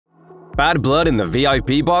Bad blood in the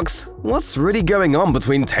VIP box? What's really going on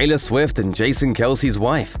between Taylor Swift and Jason Kelce's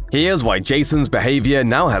wife? Here's why Jason's behavior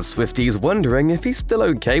now has Swifties wondering if he's still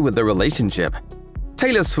okay with the relationship.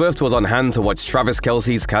 Taylor Swift was on hand to watch Travis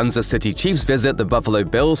Kelce's Kansas City Chiefs visit the Buffalo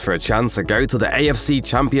Bills for a chance to go to the AFC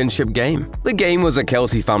Championship game. The game was a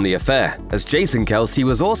Kelce family affair, as Jason Kelce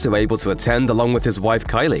was also able to attend along with his wife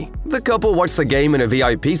Kylie. The couple watched the game in a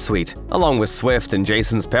VIP suite, along with Swift and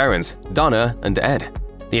Jason's parents, Donna and Ed.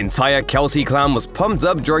 The entire Kelce clan was pumped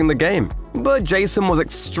up during the game, but Jason was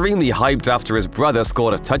extremely hyped after his brother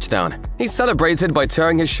scored a touchdown. He celebrated by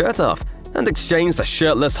tearing his shirt off and exchanged a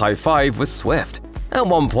shirtless high-five with Swift. At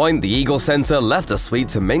one point, the Eagles center left the suite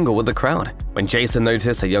to mingle with the crowd. When Jason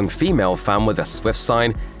noticed a young female fan with a Swift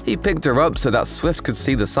sign, he picked her up so that Swift could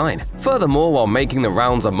see the sign. Furthermore, while making the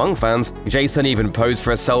rounds among fans, Jason even posed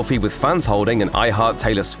for a selfie with fans holding an I Heart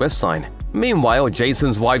Taylor Swift sign. Meanwhile,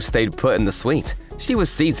 Jason's wife stayed put in the suite. She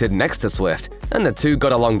was seated next to Swift, and the two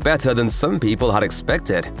got along better than some people had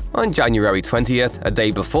expected. On January 20th, a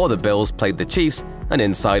day before the Bills played the Chiefs, an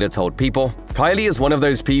insider told People, "Kylie is one of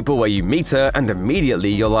those people where you meet her and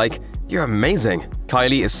immediately you're like, you're amazing.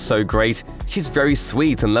 Kylie is so great. She's very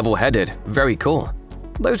sweet and level-headed, very cool."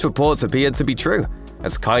 Those reports appeared to be true,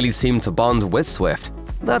 as Kylie seemed to bond with Swift.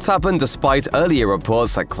 That happened despite earlier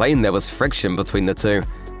reports that claimed there was friction between the two.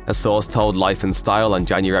 A source told Life and Style on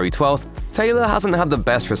January 12th, Taylor hasn't had the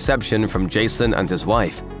best reception from Jason and his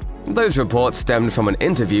wife. Those reports stemmed from an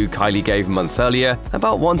interview Kylie gave months earlier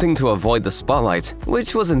about wanting to avoid the spotlight,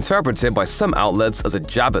 which was interpreted by some outlets as a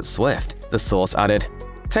jab at Swift. The source added,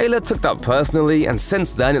 "Taylor took that personally, and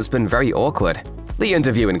since then it's been very awkward." The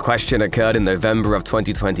interview in question occurred in November of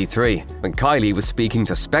 2023, when Kylie was speaking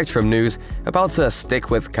to Spectrum News about her Stick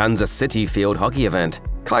with Kansas City field hockey event.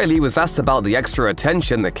 Kylie was asked about the extra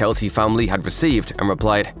attention the Kelce family had received and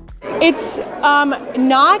replied, "It's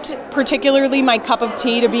not particularly my cup of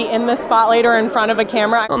tea to be in the spotlight or in front of a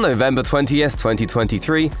camera." On November 20th,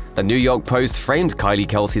 2023, the New York Post framed Kylie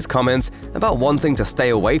Kelce's comments about wanting to stay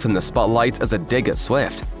away from the spotlight as a dig at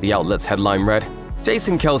Swift. The outlet's headline read,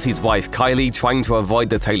 "Jason Kelce's wife Kylie trying to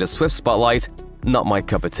avoid the Taylor Swift spotlight, not my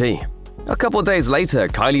cup of tea." A couple days later,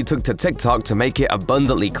 Kylie took to TikTok to make it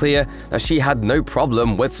abundantly clear that she had no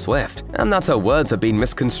problem with Swift, and that her words had been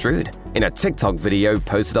misconstrued. In a TikTok video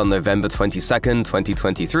posted on November 22nd,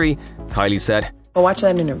 2023, Kylie said, "Well, watch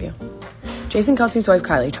that interview. Jason Kelce's wife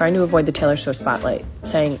Kylie trying to avoid the Taylor Swift spotlight,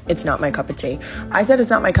 saying it's not my cup of tea. I said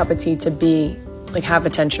it's not my cup of tea to be, have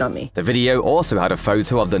attention on me." The video also had a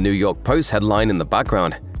photo of the New York Post headline in the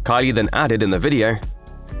background. Kylie then added in the video,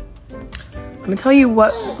 "I'm gonna tell you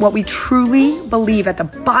what we truly believe at the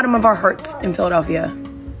bottom of our hearts in Philadelphia.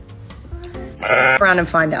 Around and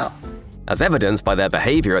find out." As evidenced by their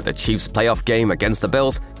behavior at the Chiefs' playoff game against the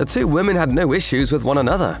Bills, the two women had no issues with one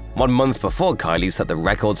another. 1 month before Kylie set the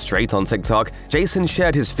record straight on TikTok, Jason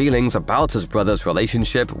shared his feelings about his brother's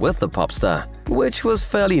relationship with the pop star, which was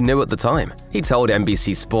fairly new at the time. He told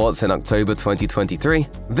NBC Sports in October 2023,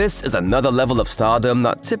 "This is another level of stardom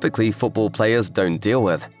that typically football players don't deal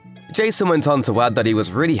with." Jason went on to add that he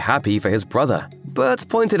was really happy for his brother, but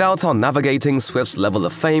pointed out how navigating Swift's level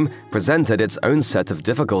of fame presented its own set of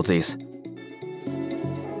difficulties.